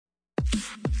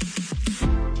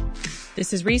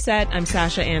This is Reset. I'm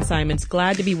Sasha Ann Simons.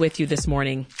 Glad to be with you this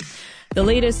morning. The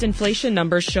latest inflation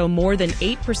numbers show more than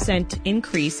 8%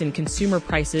 increase in consumer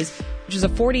prices, which is a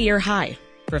 40-year high.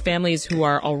 For families who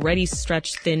are already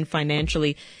stretched thin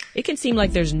financially, it can seem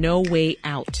like there's no way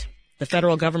out. The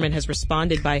federal government has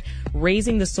responded by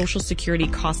raising the Social Security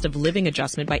cost of living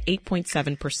adjustment by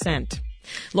 8.7%.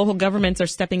 Local governments are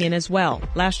stepping in as well.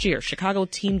 Last year, Chicago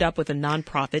teamed up with a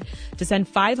nonprofit to send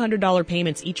 $500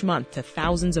 payments each month to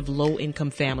thousands of low-income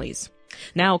families.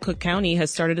 Now, Cook County has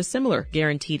started a similar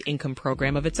guaranteed income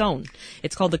program of its own.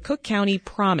 It's called the Cook County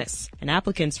Promise, and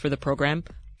applicants for the program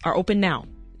are open now.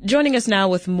 Joining us now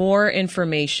with more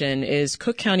information is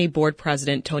Cook County Board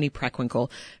President Toni Preckwinkle.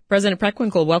 President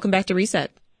Preckwinkle, welcome back to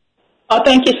Reset. Oh,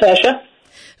 thank you, Sasha.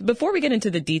 Before we get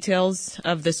into the details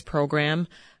of this program,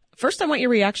 first I want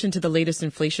your reaction to the latest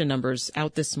inflation numbers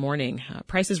out this morning.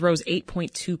 Prices rose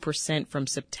 8.2% from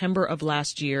September of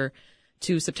last year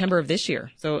to September of this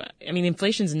year. So, I mean,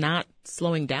 inflation's not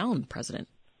slowing down, President.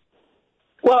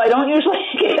 Well, I don't usually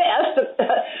get asked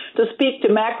to speak to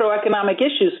macroeconomic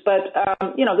issues, but,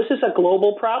 this is a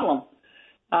global problem.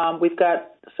 We've got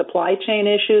supply chain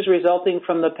issues resulting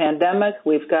from the pandemic.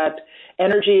 We've got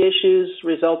energy issues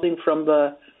resulting from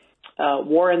the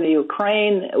war in the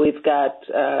Ukraine. We've got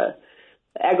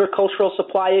agricultural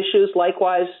supply issues.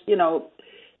 Likewise,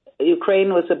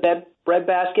 Ukraine was a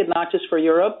breadbasket, not just for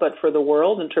Europe, but for the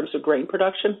world in terms of grain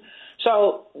production.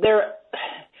 So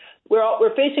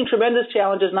we're facing tremendous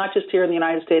challenges, not just here in the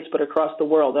United States, but across the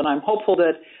world. And I'm hopeful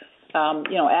that,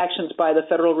 actions by the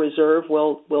Federal Reserve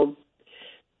will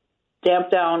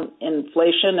damp down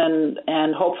inflation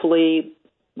and hopefully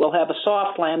we'll have a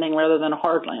soft landing rather than a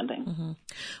hard landing. Mm-hmm.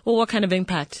 Well, what kind of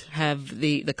impact have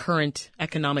the current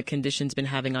economic conditions been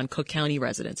having on Cook County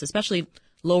residents, especially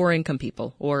lower income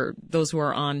people or those who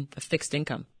are on a fixed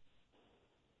income?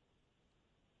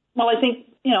 Well, I think,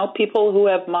 people who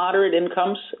have moderate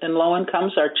incomes and low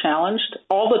incomes are challenged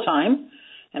all the time,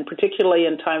 and particularly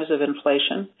in times of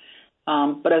inflation.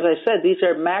 But as I said, these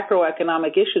are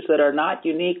macroeconomic issues that are not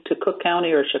unique to Cook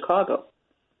County or Chicago.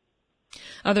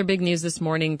 Other big news this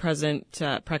morning, President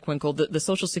Preckwinkle, the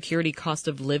Social Security cost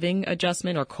of living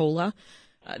adjustment, or COLA,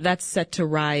 that's set to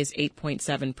rise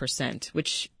 8.7%,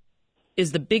 which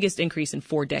is the biggest increase in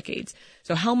 4 decades.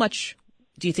 So how much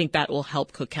do you think that will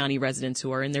help Cook County residents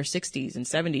who are in their 60s and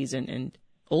 70s and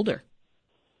older?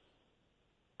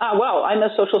 Well, I'm a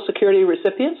Social Security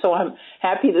recipient, so I'm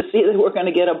happy to see that we're going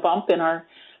to get a bump in our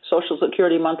Social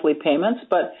Security monthly payments.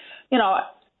 But,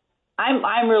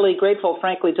 I'm really grateful,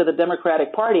 frankly, to the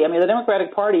Democratic Party. I mean, the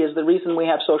Democratic Party is the reason we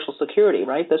have Social Security,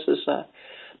 right? This is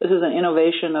an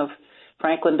innovation of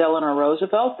Franklin Delano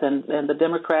Roosevelt and the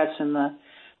Democrats in the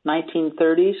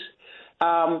 1930s.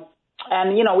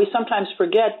 We sometimes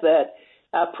forget that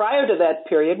prior to that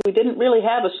period, we didn't really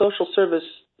have a social service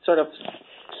sort of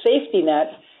safety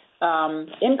net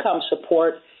income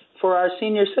support for our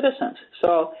senior citizens.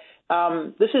 So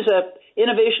this is a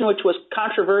innovation which was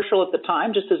controversial at the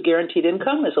time, just as guaranteed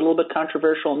income is a little bit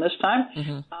controversial in this time.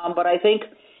 Mm-hmm. But I think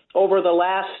over the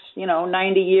last,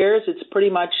 90 years, it's pretty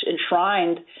much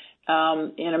enshrined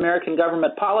in American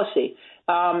government policy.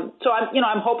 So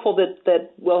I'm hopeful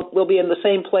that we'll be in the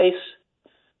same place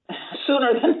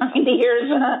sooner than 90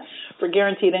 years for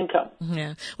guaranteed income.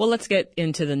 Yeah. Well, let's get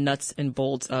into the nuts and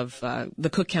bolts of the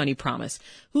Cook County Promise.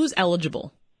 Who's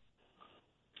eligible?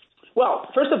 Well,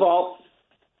 first of all,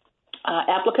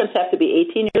 applicants have to be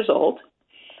 18 years old,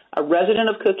 a resident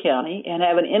of Cook County, and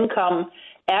have an income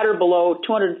at or below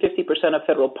 250% of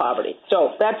federal poverty.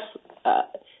 So that's,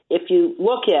 if you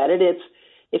look at it,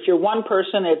 if you're one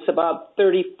person, it's about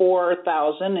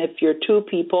 $34,000. If you're two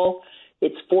people,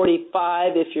 it's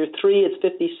 $45,000. If you're three, it's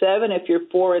 $57,000. If you're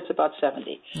four, it's about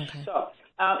 $70,000. Okay. So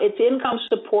it's income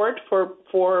support for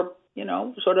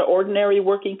sort of ordinary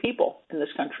working people in this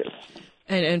country.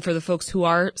 And for the folks who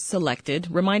are selected,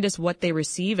 remind us what they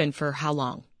receive and for how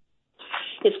long.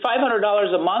 It's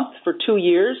 $500 a month for 2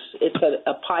 years. It's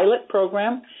a pilot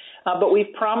program, but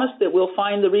we've promised that we'll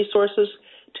find the resources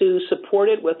to support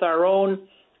it with our own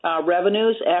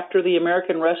revenues after the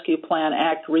American Rescue Plan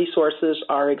Act resources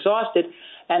are exhausted,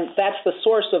 and that's the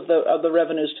source of the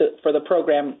revenues for the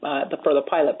program, for the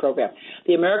pilot program.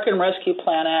 The American Rescue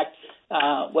Plan Act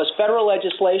was federal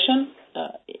legislation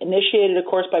initiated, of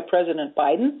course, by President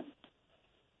Biden,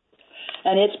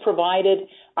 and it's provided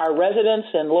our residents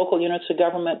and local units of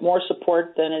government more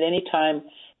support than at any time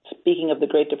speaking of the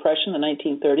Great Depression, the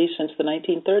 1930s, since the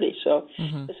 1930s. So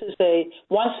This is a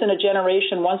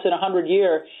once-in-a-generation,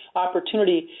 once-in-a-100-year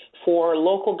opportunity for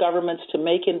local governments to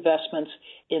make investments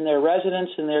in their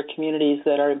residents and their communities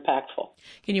that are impactful.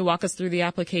 Can you walk us through the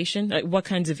application? What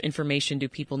kinds of information do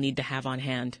people need to have on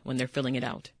hand when they're filling it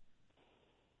out?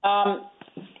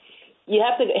 You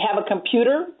have to have a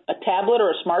computer, a tablet,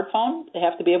 or a smartphone. They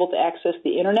have to be able to access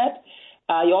the Internet.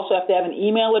 You also have to have an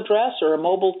email address or a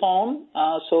mobile phone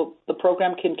so the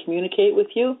program can communicate with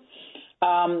you.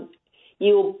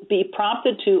 You'll be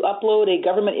prompted to upload a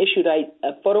government-issued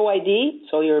photo ID,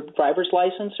 so your driver's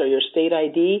license or your state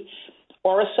ID,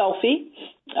 or a selfie,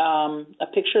 a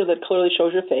picture that clearly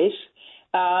shows your face.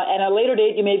 And at a later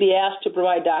date, you may be asked to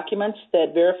provide documents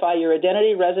that verify your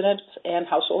identity, residence, and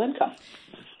household income.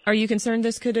 Are you concerned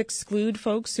this could exclude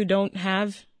folks who don't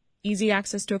have easy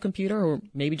access to a computer or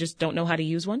maybe just don't know how to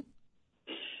use one?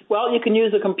 Well, you can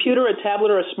use a computer, a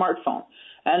tablet, or a smartphone.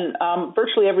 And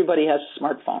virtually everybody has a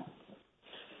smartphone.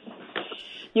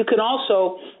 You can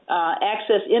also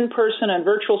access in-person and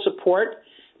virtual support.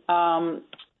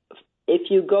 If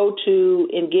you go to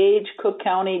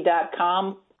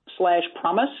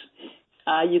engagecookcounty.com/promise,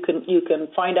 you can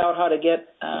find out how to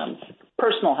get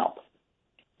personal help.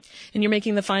 And you're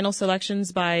making the final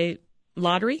selections by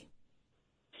lottery?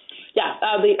 Yeah,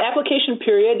 the application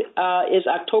period is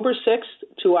October 6th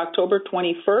to October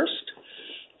 21st,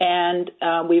 and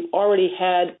we've already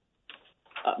had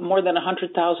more than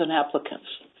 100,000 applicants.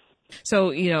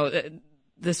 So,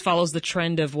 this follows the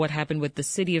trend of what happened with the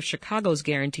City of Chicago's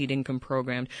Guaranteed Income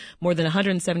Program. More than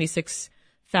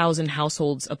 176,000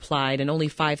 households applied, and only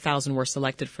 5,000 were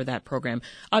selected for that program.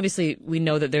 Obviously, we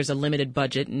know that there's a limited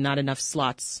budget and not enough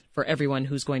slots for everyone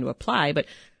who's going to apply, but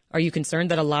are you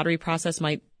concerned that a lottery process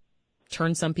might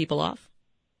turn some people off?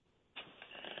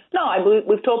 No,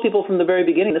 we've told people from the very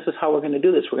beginning this is how we're going to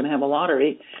do this. We're going to have a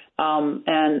lottery.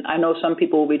 And I know some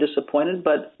people will be disappointed,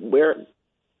 but we're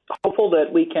hopeful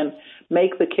that we can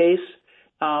make the case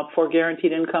for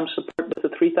guaranteed income support with the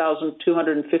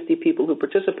 3,250 people who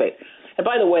participate. And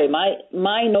by the way,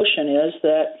 my notion is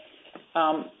that,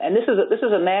 and this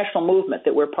is a national movement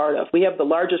that we're part of. We have the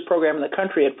largest program in the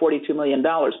country at $42 million,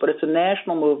 but it's a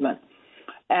national movement.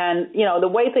 And, the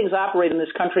way things operate in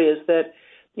this country is that,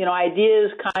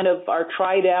 ideas kind of are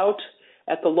tried out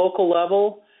at the local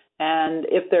level, and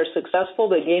if they're successful,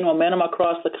 they gain momentum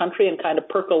across the country and kind of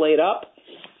percolate up.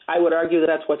 I would argue that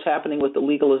that's what's happening with the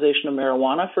legalization of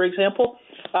marijuana, for example.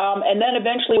 And then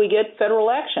eventually we get federal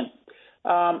action.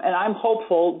 And I'm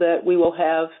hopeful that we will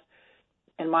have,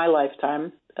 in my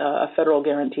lifetime, a federal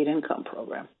guaranteed income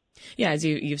program. Yeah, as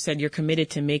you've said, you're committed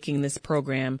to making this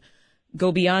program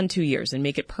go beyond 2 years and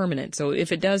make it permanent. So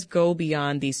if it does go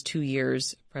beyond these 2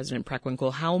 years, President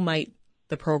Preckwinkle, how might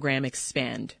the program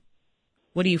expand?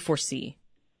 What do you foresee?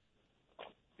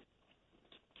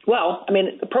 Well,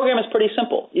 the program is pretty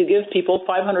simple. You give people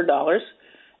 $500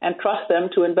 and trust them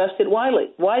to invest it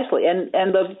wisely. And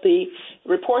the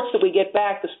reports that we get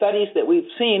back, the studies that we've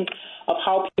seen of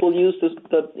how people use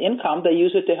the income, they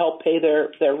use it to help pay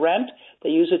their rent.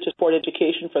 They use it to support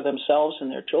education for themselves and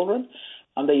their children.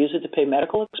 They use it to pay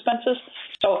medical expenses.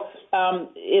 So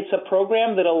it's a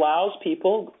program that allows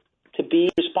people to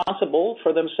be responsible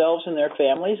for themselves and their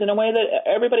families in a way that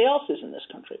everybody else is in this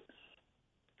country.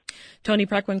 Toni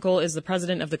Preckwinkle is the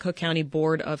president of the Cook County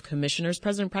Board of Commissioners.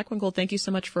 President Preckwinkle, thank you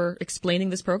so much for explaining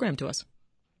this program to us.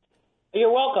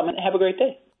 You're welcome, and have a great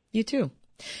day. You too.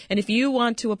 And if you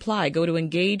want to apply, go to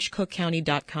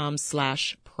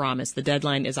engagecookcounty.com/promise. The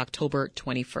deadline is October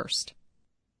 21st.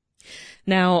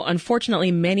 Now,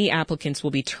 unfortunately, many applicants will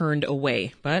be turned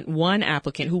away, but one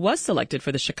applicant who was selected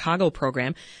for the Chicago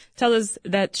program tells us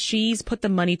that she's put the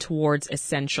money towards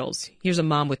essentials. Here's a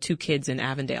mom with 2 kids in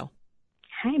Avondale.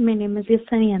 Hi, my name is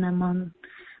Yesenia, and I'm on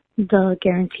the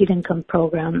Guaranteed Income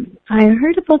Program. I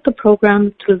heard about the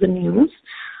program through the news.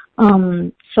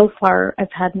 So far,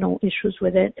 I've had no issues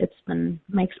with it.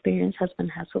 My experience has been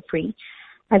hassle-free.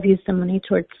 I've used the money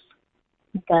towards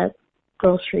debt,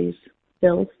 groceries,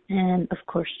 bills, and, of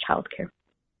course, childcare.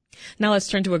 Now let's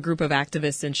turn to a group of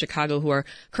activists in Chicago who are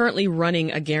currently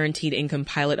running a guaranteed income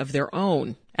pilot of their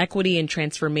own. Equity and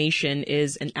Transformation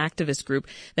is an activist group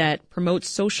that promotes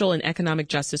social and economic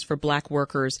justice for Black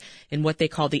workers in what they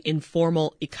call the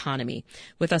informal economy.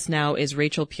 With us now is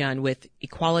Rachel Pion with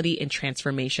Equality and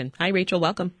Transformation. Hi, Rachel.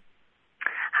 Welcome.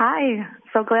 Hi.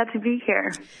 So glad to be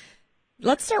here.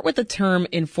 Let's start with the term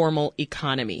informal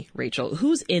economy, Rachel.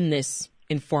 Who's in this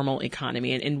informal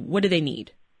economy and what do they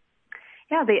need?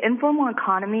 Yeah, the informal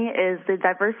economy is the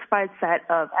diversified set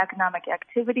of economic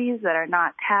activities that are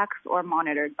not taxed or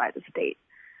monitored by the state.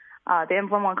 The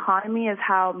informal economy is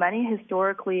how many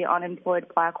historically unemployed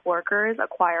Black workers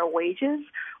acquire wages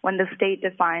when the state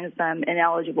defines them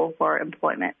ineligible for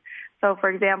employment. So, for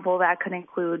example, that could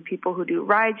include people who do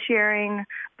ride sharing,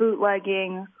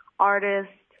 bootlegging,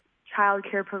 artists, child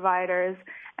care providers,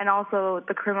 and also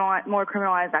the more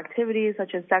criminalized activities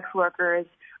such as sex workers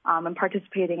and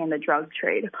participating in the drug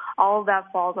trade. All of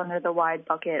that falls under the wide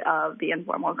bucket of the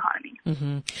informal economy.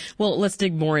 Mm-hmm. Well, let's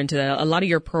dig more into that. A lot of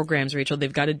your programs, Rachel,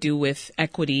 they've got to do with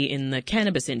equity in the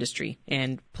cannabis industry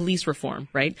and police reform,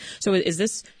 right? So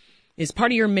is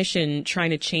part of your mission trying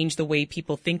to change the way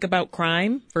people think about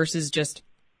crime versus just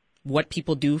what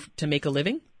people do to make a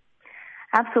living?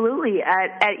 Absolutely.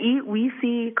 At EAT, we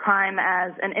see crime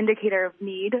as an indicator of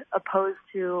need opposed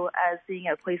to as being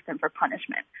a placement for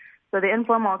punishment. So the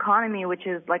informal economy, which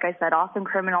is, like I said, often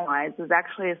criminalized, is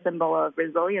actually a symbol of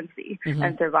resiliency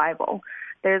and survival.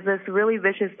 There's this really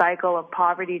vicious cycle of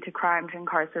poverty to crime to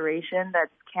incarceration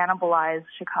that's cannibalized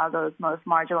Chicago's most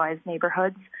marginalized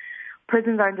neighborhoods.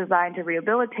 Prisons aren't designed to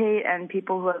rehabilitate, and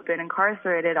people who have been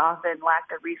incarcerated often lack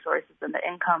the resources and the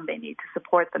income they need to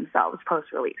support themselves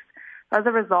post-release. As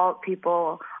a result,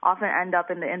 people often end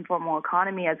up in the informal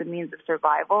economy as a means of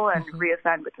survival and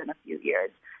reoffend within a few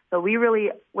years. So we really,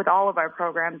 with all of our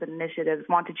programs and initiatives,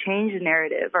 want to change the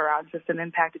narrative around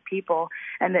system-impacted people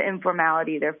and the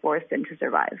informality they're forced in to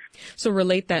survive. So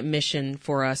relate that mission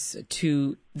for us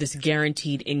to this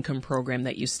guaranteed income program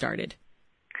that you started.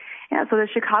 Yeah, so the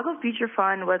Chicago Future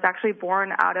Fund was actually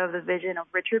born out of the vision of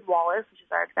Richard Wallace, which is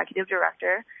our executive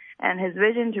director, and his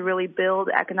vision to really build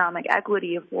economic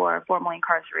equity for formerly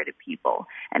incarcerated people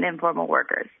and informal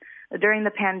workers. During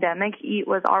the pandemic, EAT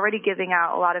was already giving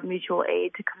out a lot of mutual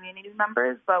aid to community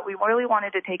members, but we really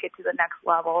wanted to take it to the next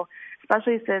level,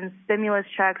 especially since stimulus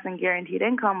checks and guaranteed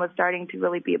income was starting to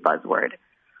really be a buzzword.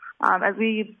 As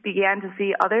we began to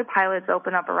see other pilots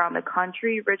open up around the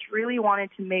country, Rich really wanted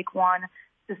to make one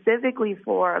specifically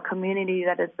for a community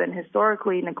that has been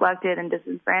historically neglected and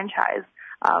disenfranchised,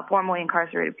 formerly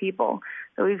incarcerated people.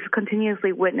 So we've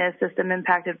continuously witnessed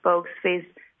system-impacted folks face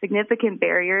significant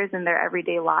barriers in their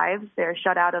everyday lives. They're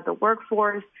shut out of the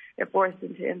workforce, they're forced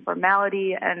into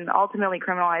informality, and ultimately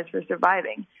criminalized for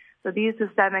surviving. So these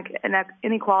systemic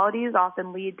inequalities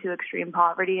often lead to extreme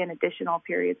poverty and additional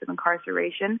periods of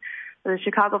incarceration. So the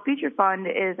Chicago Future Fund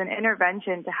is an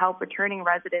intervention to help returning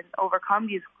residents overcome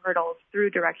these hurdles through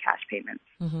direct cash payments.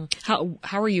 Mm-hmm.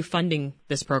 How are you funding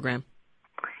this program?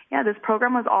 Yeah, this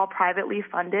program was all privately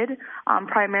funded,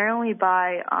 primarily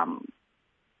by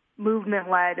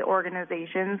movement-led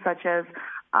organizations such as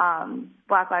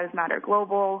Black Lives Matter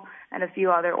Global and a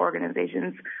few other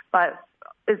organizations. But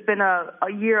it's been a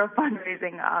year of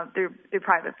fundraising through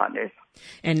private funders.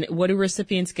 And what do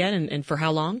recipients get and for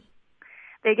how long?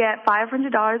 They get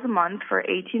 $500 a month for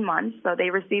 18 months. So they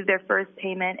receive their first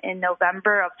payment in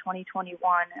November of 2021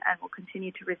 and will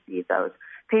continue to receive those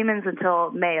payments until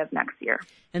May of next year.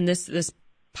 And this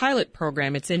pilot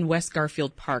program, it's in West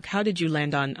Garfield Park. How did you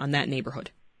land on that neighborhood?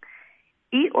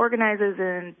 EAT organizes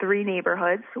in 3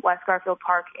 neighborhoods, West Garfield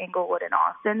Park, Englewood, and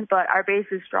Austin, but our base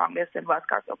is strongest in West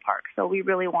Garfield Park. So we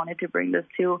really wanted to bring this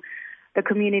to the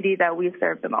community that we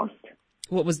serve the most.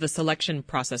 What was the selection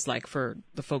process like for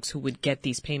the folks who would get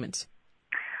these payments?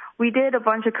 We did a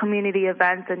bunch of community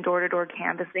events and door-to-door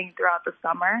canvassing throughout the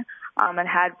summer and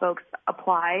had folks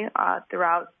apply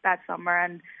throughout that summer,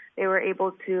 and they were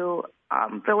able to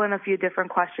fill in a few different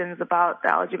questions about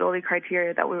the eligibility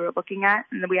criteria that we were looking at,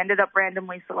 and we ended up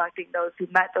randomly selecting those who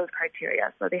met those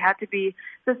criteria. So they had to be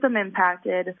system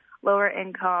impacted, lower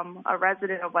income, a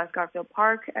resident of West Garfield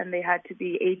Park, and they had to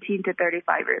be 18 to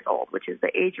 35 years old, which is the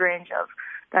age range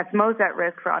that's most at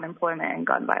risk for unemployment and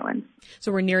gun violence.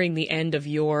 So we're nearing the end of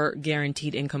your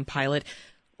guaranteed income pilot.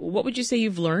 What would you say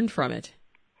you've learned from it?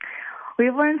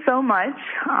 We've learned so much.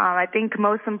 I think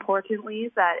most importantly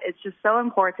is that it's just so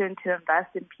important to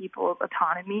invest in people's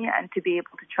autonomy and to be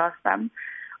able to trust them.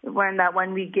 We've learned that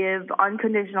when we give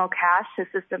unconditional cash to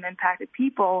system-impacted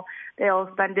people, they'll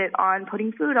spend it on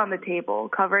putting food on the table,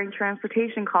 covering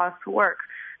transportation costs to work,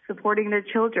 supporting their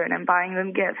children and buying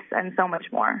them gifts, and so much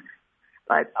more.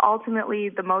 But ultimately,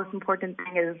 the most important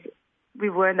thing is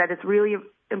we've learned that it's really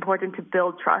important to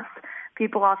build trust.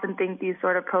 People often think these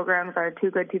sort of programs are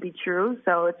too good to be true,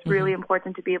 so it's really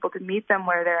important to be able to meet them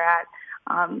where they're at,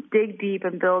 dig deep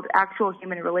and build actual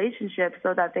human relationships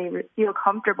so that they feel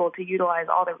comfortable to utilize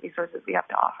all the resources we have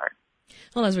to offer.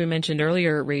 Well, as we mentioned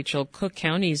earlier, Rachel, Cook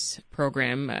County's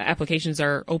program, applications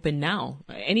are open now.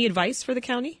 Any advice for the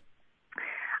county?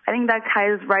 I think that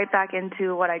ties right back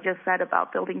into what I just said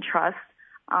about building trust.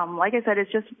 Like I said,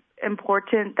 it's just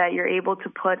important that you're able to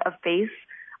put a face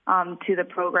to the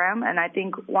program. And I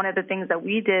think one of the things that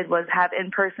we did was have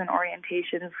in-person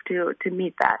orientations to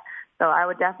meet that. So I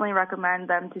would definitely recommend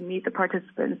them to meet the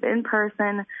participants in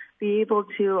person, be able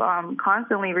to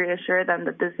constantly reassure them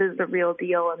that this is the real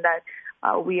deal and that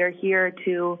we are here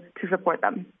to support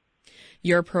them.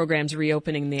 Your program's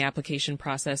reopening the application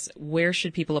process. Where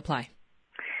should people apply?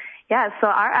 Yeah, so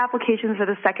our applications for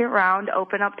the second round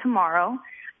open up tomorrow.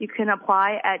 You can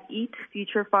apply at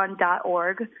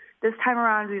eatfuturefund.org. This time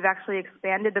around, we've actually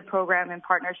expanded the program in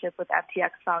partnership with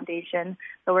FTX Foundation.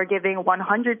 So we're giving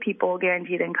 100 people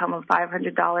guaranteed income of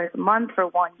 $500 a month for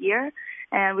 1 year.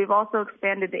 And we've also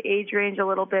expanded the age range a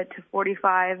little bit to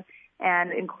 45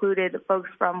 and included folks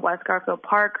from West Garfield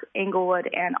Park, Englewood,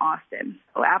 and Austin.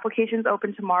 So applications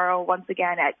open tomorrow, once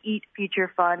again, at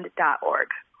eatfuturefund.org.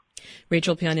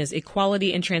 Rachel Pyun is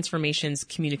Equality and Transformations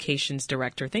Communications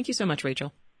Director. Thank you so much,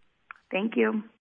 Rachel. Thank you.